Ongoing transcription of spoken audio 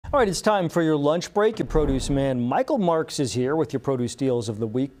All right, it's time for your lunch break. Your produce man, Michael Marks, is here with your produce deals of the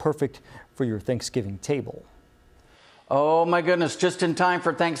week, perfect for your Thanksgiving table. Oh my goodness, just in time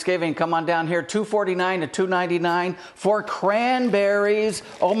for Thanksgiving. Come on down here, $2.49 to $2.99 for cranberries.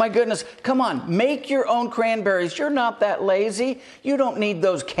 Oh my goodness, come on, make your own cranberries. You're not that lazy. You don't need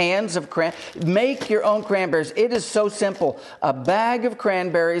those cans of cranberries. Make your own cranberries. It is so simple. A bag of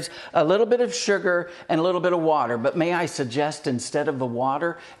cranberries, a little bit of sugar, and a little bit of water. But may I suggest, instead of the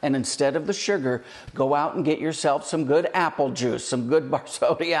water and instead of the sugar, go out and get yourself some good apple juice, some good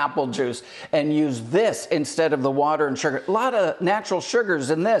Barsotti apple juice, and use this instead of the water and sugar. A lot of natural sugars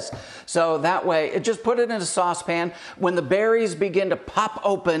in this. So that way, just put it in a saucepan. When the berries begin to pop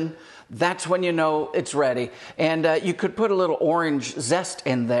open, that's when you know it's ready. And you could put a little orange zest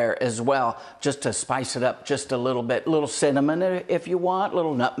in there as well, just to spice it up just a little bit. A little cinnamon if you want, a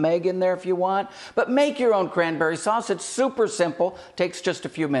little nutmeg in there if you want. But make your own cranberry sauce. It's super simple. Takes just a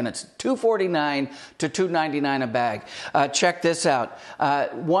few minutes. $2.49 to $2.99 a bag. Check this out.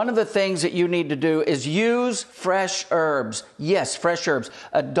 One of the things that you need to do is use fresh herbs. Yes, fresh herbs.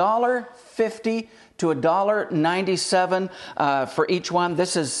 $1.50 to $1.97 for each one.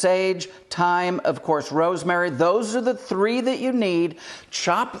 This is sage, thyme, of course, rosemary. Those are the three that you need.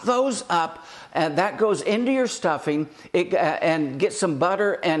 Chop those up, and that goes into your stuffing. And get some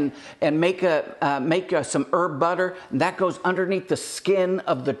butter and make some herb butter. And that goes underneath the skin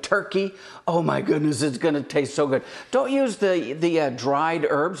of the turkey. Oh my goodness, it's going to taste so good. Don't use the dried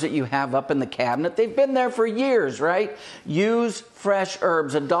herbs that you have up in the cabinet. They've been there for years, right? Use fresh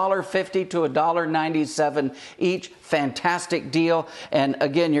herbs, $1.50 to $1.97 each. Fantastic deal. And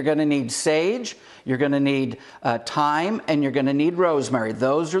again, you're going to need sage, you're going to need thyme, and you're going to need rosemary.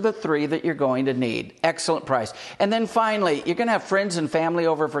 Those are the three that you're going to need. Excellent price. And then finally, you're going to have friends and family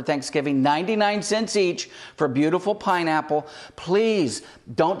over for Thanksgiving, 99 cents each for beautiful pineapple. Please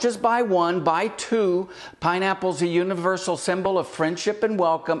don't just buy one, buy two. Pineapple's a universal symbol of friendship and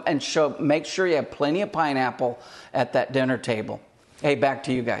welcome, and make sure you have plenty of pineapple at that dinner table. Hey, back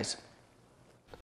to you guys.